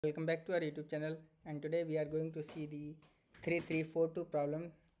Welcome back to our YouTube channel, and today we are going to see the 3342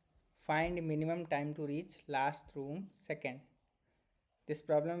 problem. Find minimum time to reach last room second. This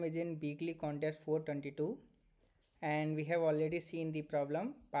problem is in Weekly Contest 422, and we have already seen the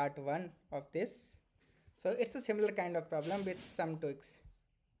problem part 1 of this. So it's a similar kind of problem with some tweaks.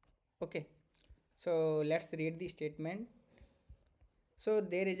 Okay, so let's read the statement. So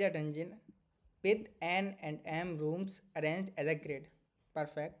there is a dungeon with N and M rooms arranged as a grid.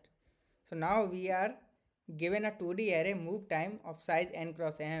 Perfect. So now we are given a 2D array move time of size n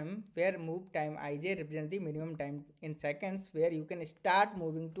cross m, where move time ij represents the minimum time in seconds where you can start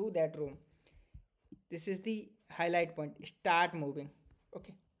moving to that room. This is the highlight point, start moving.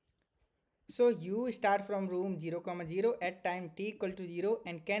 Okay. So you start from room 0, 0 at time t equal to 0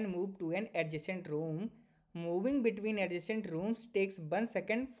 and can move to an adjacent room. Moving between adjacent rooms takes 1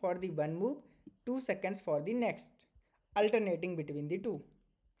 second for the one move, 2 seconds for the next, alternating between the two.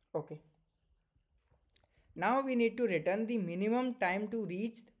 Okay. Now we need to return the minimum time to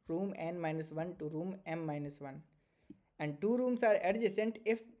reach room n-1 to room m-1. And two rooms are adjacent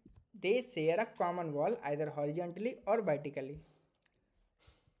if they share a common wall either horizontally or vertically.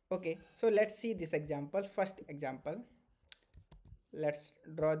 Okay, so let's see this example. First example. Let's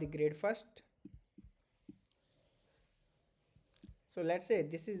draw the grid first. So let's say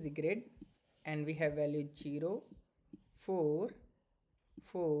this is the grid and we have value 0, 4,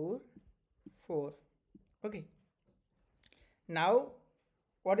 4, 4. Okay. Now,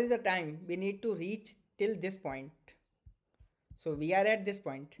 what is the time we need to reach till this point? So we are at this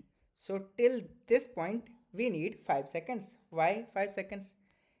point. So till this point, we need 5 seconds. Why 5 seconds?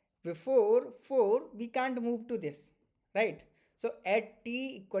 Before 4, we can't move to this, right? So at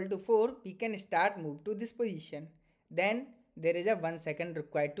t equal to 4, we can start move to this position. Then there is a 1 second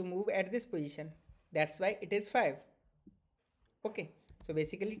required to move at this position. That's why it is 5. Okay. So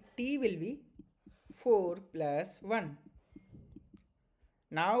basically t will be 4 plus 1.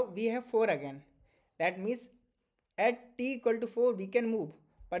 Now we have 4 again. That means at t equal to 4 we can move,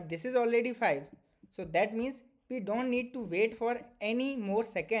 but this is already 5. So that means we don't need to wait for any more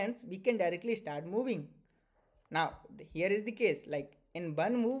seconds. We can directly start moving. Now here is the case, like in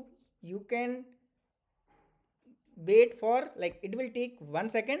one move you can wait for, like it will take 1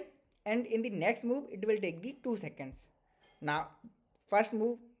 second, and in the next move it will take the 2 seconds. Now first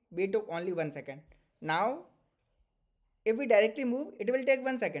move we took only 1 second. Now if we directly move it will take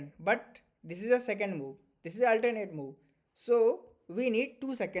 1 second, but this is a second move, this is alternate move, so we need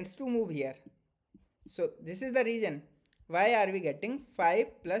 2 seconds to move here. So this is the reason why are we getting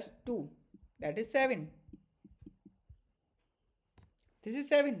 5 plus 2, that is 7. This is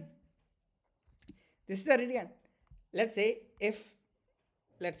 7. This is the reason. Let's say if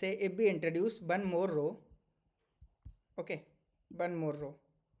we introduce one more row, okay, one more row,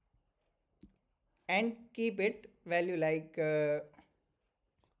 and keep it value like here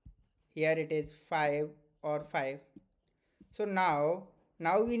it is 5 or 5. So now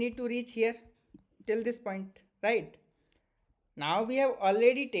we need to reach here till this point, right? Now we have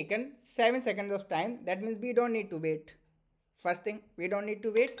already taken 7 seconds of time. That means we don't need to wait. First thing, we don't need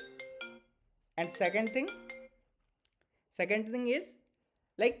to wait. And second thing is,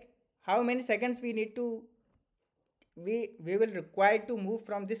 like how many seconds we need to, we will require to move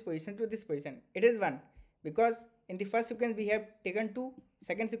from this position to this position. It is 1, because in the first sequence we have taken 2,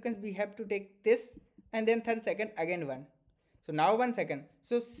 second sequence we have to take this, and then third second again 1. So now 1 second.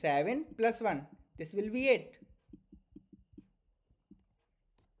 So 7 plus 1, this will be 8.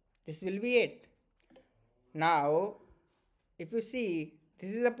 This will be 8. Now if you see,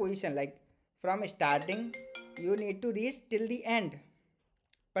 this is the position, like from starting you need to reach till the end.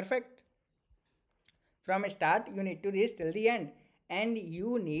 Perfect. From start you need to reach till the end, and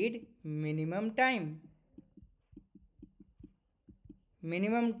you need minimum time.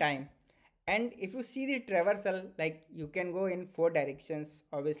 And if you see the traversal, like you can go in 4 directions,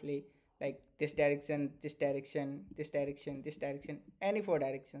 obviously, like this direction, this direction, this direction, this direction, any 4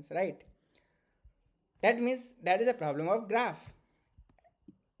 directions, right? That means that is a problem of graph.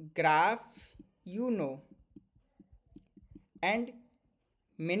 You know, and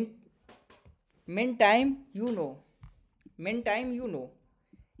min time you know.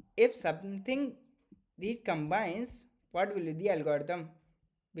 If something these combines, what will be the algorithm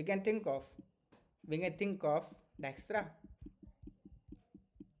we can think of? We can think of Dijkstra.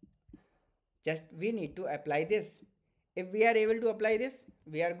 Just we need to apply this. If we are able to apply this,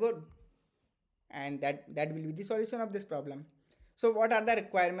 we are good, and that will be the solution of this problem. So what are the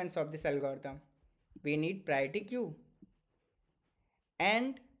requirements of this algorithm? We need priority queue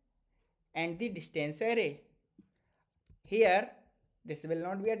and the distance array. Here This will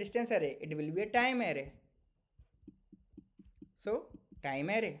not be a distance array, it will be a time array. So time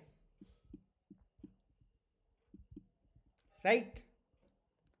array, right?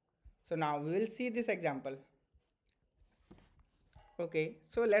 So now we will see this example. Okay,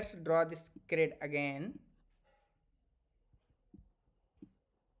 so let's draw this grid again.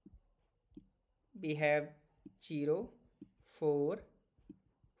 We have 0, 4,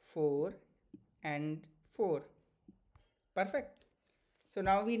 4 and 4. Perfect. So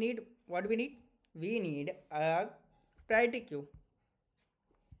now we need, what we need? We need a priority queue.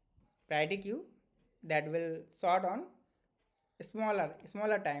 Priority queue that will sort on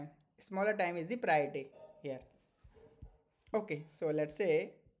smaller time. Smaller time is the priority here. Okay, so let's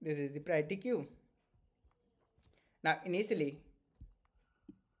say this is the priority queue. Now initially,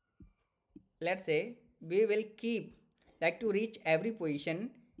 let's say we will keep, like to reach every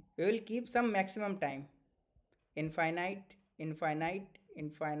position, we will keep some maximum time. Infinite, infinite,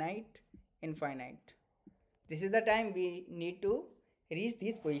 infinite, infinite. This is the time we need to reach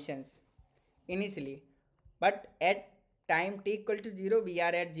these positions initially. But at time t equal to 0, we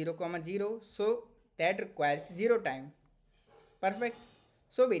are at 0, 0. So that requires 0 time. Perfect.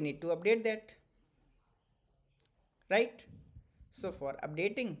 So we need to update that. Right? So for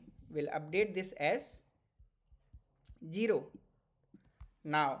updating, we'll update this as 0.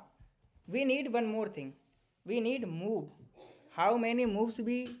 Now we need one more thing. We need move. How many moves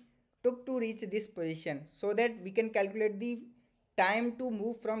we took to reach this position, so that we can calculate the time to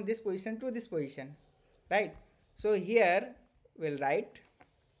move from this position to this position, right? So here we'll write,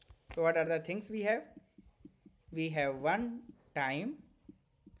 so what are the things we have? We have one time,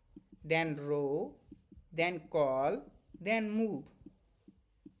 then row, then call, then move.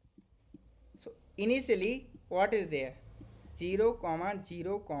 So initially what is there? 0,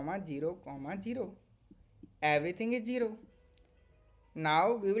 0, 0, 0. Everything is 0.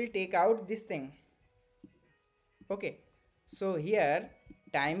 Now we will take out this thing. Okay, so here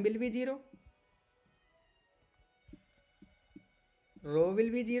time will be 0, row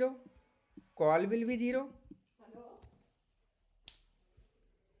will be 0, call will be 0.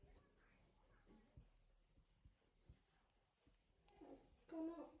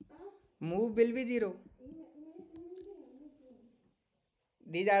 Move will be 0.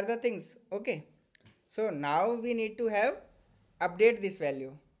 These are the things. Okay, so now we need to have update this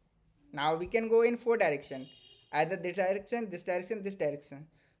value. Now we can go in 4 direction, either this direction, this direction, this direction.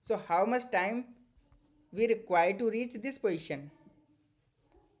 So how much time we require to reach this position?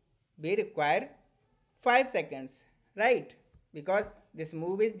 We require 5 seconds, right? Because this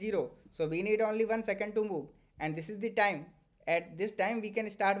move is 0, so we need only 1 second to move, and this is the time. At this time we can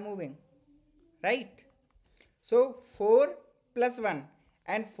start moving, right? So 4 plus 1,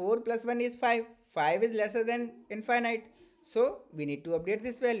 and 4 plus 1 is 5. 5 is lesser than infinite, so we need to update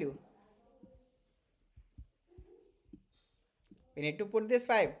this value. We need to put this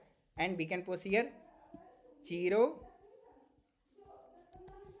 5, and we can put here 0,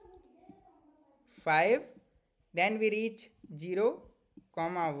 5, then we reach 0,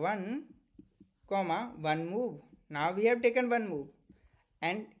 1, 1 move. Now we have taken 1 move,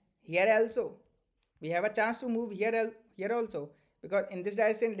 and here also we have a chance to move here also, because in this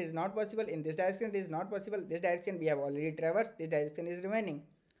direction it is not possible, in this direction it is not possible, this direction we have already traversed, this direction is remaining.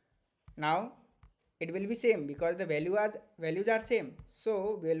 Now it will be same because the values are same.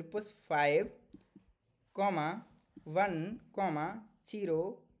 So we will push 5, 1,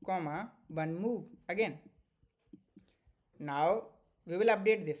 0, 1 move again. Now we will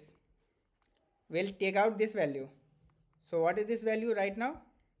update this. We'll take out this value. So what is this value right now?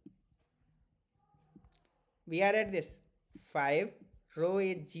 We are at this 5, row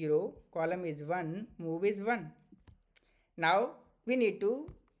is 0, column is 1, move is 1. Now we need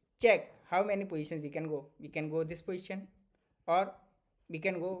to check how many positions we can go. We can go this position, or we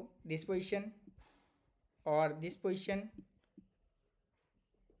can go this position, or this position,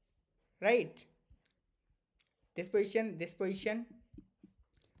 right? This position,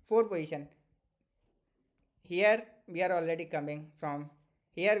 4 position. Here we are already coming from.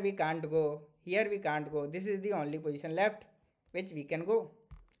 Here we can't go. Here we can't go. This is the only position left which we can go.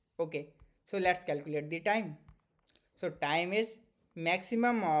 Okay, so let's calculate the time. So time is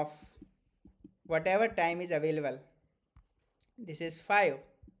maximum of whatever time is available. This is 5,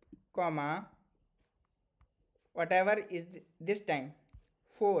 whatever is this time,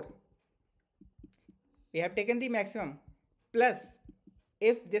 4. We have taken the maximum, plus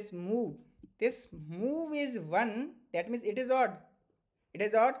if this move is 1, that means it is odd. It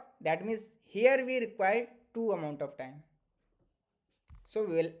is odd, that means here we require 2 amount of time. So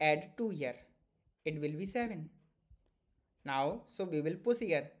we will add 2 here. It will be 7. Now, so we will push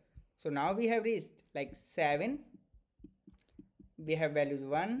here. So now we have reached like 7. We have values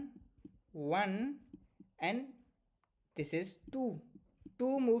 1, 1 and this is 2.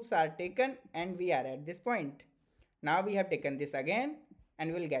 2 moves are taken and we are at this point. Now we have taken this again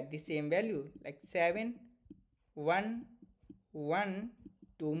and we will get the same value like 7, 1, 1,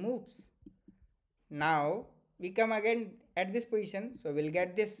 2 moves. Now we come again at this position, so we'll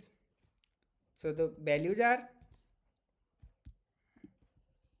get this. So the values are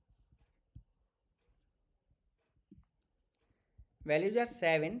values are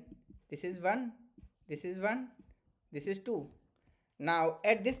 7, this is 1, this is 1, this is 2. Now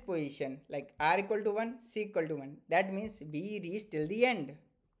at this position, like r equal to 1, c equal to 1, that means we reached till the end.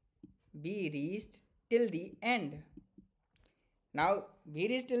 We reached till the end. Now we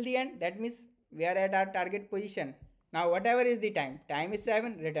reached till the end, that means we are at our target position. Now whatever is the time is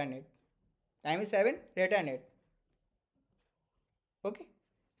 7, return it. Time is 7, return it. Okay,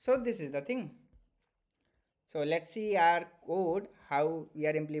 so this is the thing. So let's see our code, how we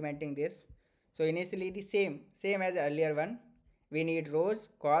are implementing this. So initially the same as earlier one. We need rows,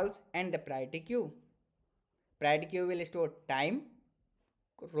 calls and the priority queue. Priority queue will store time,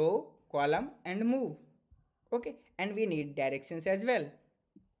 row, column and move. Okay, and we need directions as well.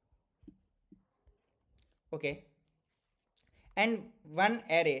 Okay, and one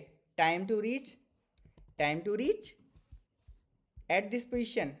array, time to reach at this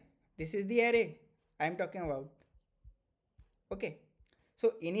position. This is the array I am talking about. Okay,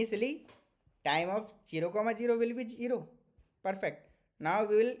 so initially time of 0, 0 will be 0. Perfect. Now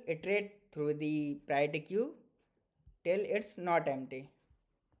we will iterate through the priority queue till it's not empty.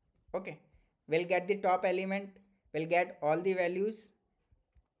 Okay, we'll get the top element, we'll get all the values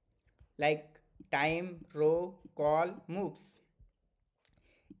like time, row, call, moves.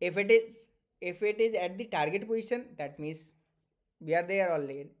 If it is at the target position, that means we are there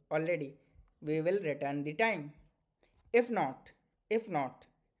already. We will return the time. If not,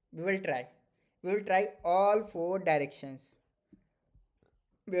 we will try all 4 directions.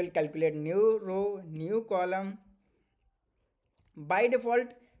 We will calculate new row, new column. By default,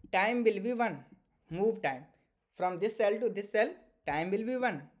 time will be 1. Move time from this cell to this cell, time will be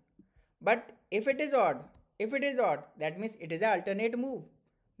 1. But if it is odd, that means it is an alternate move.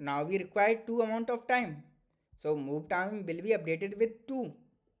 Now we require 2 amount of time. So move time will be updated with 2.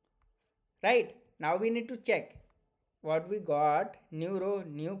 Right? Now we need to check what we got, new row,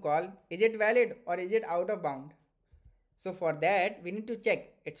 new call. Is it valid or is it out of bound? So for that, we need to check.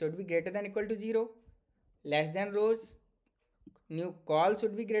 It should be greater than equal to 0. Less than rows. New call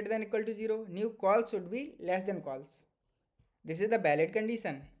should be greater than equal to 0. New call should be less than calls. This is the valid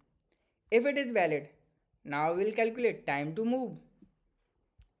condition. If it is valid, now we will calculate time to move.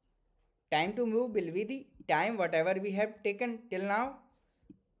 Time to move will be the time whatever we have taken till now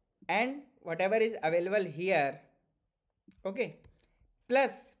and whatever is available here. Okay.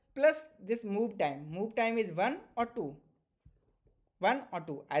 Plus this move time. Move time is 1 or 2. 1 or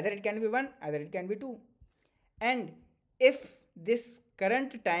 2. Either it can be 1, either it can be 2. And if this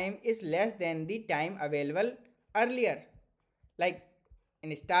current time is less than the time available earlier, like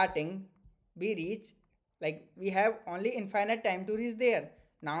in starting we reach, like we have only infinite time to reach there.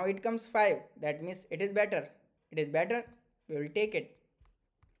 Now it comes 5. That means it is better. We will take it.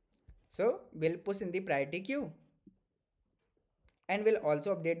 So we'll push in the priority queue and we'll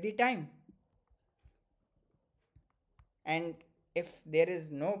also update the time. And if there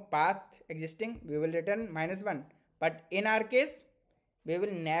is no path existing, we will return -1. But in our case, we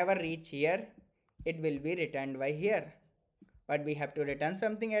will never reach here. It will be returned by here. But we have to return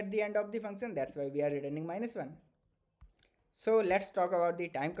something at the end of the function. That's why we are returning -1. So let's talk about the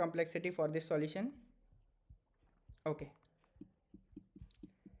time complexity for this solution. Okay.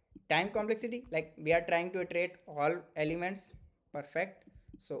 Time complexity, like we are trying to iterate all elements. Perfect.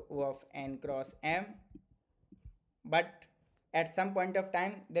 So O of n cross m. But at some point of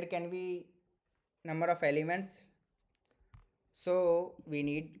time, there can be number of elements. So we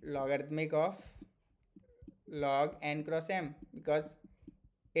need logarithmic of log n cross m because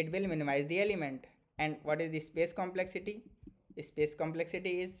it will minimize the element. And what is the space complexity? Space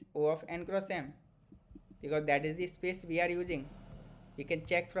complexity is O of n cross m because that is the space we are using. We can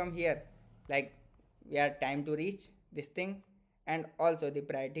check from here, like we are time to reach this thing and also the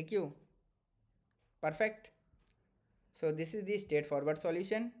priority queue. Perfect. So this is the straightforward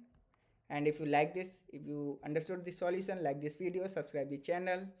solution. And if you like this, if you understood this solution, like this video, subscribe the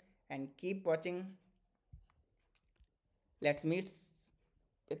channel and keep watching. Let's meet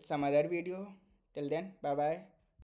with some other video. Till then, bye bye.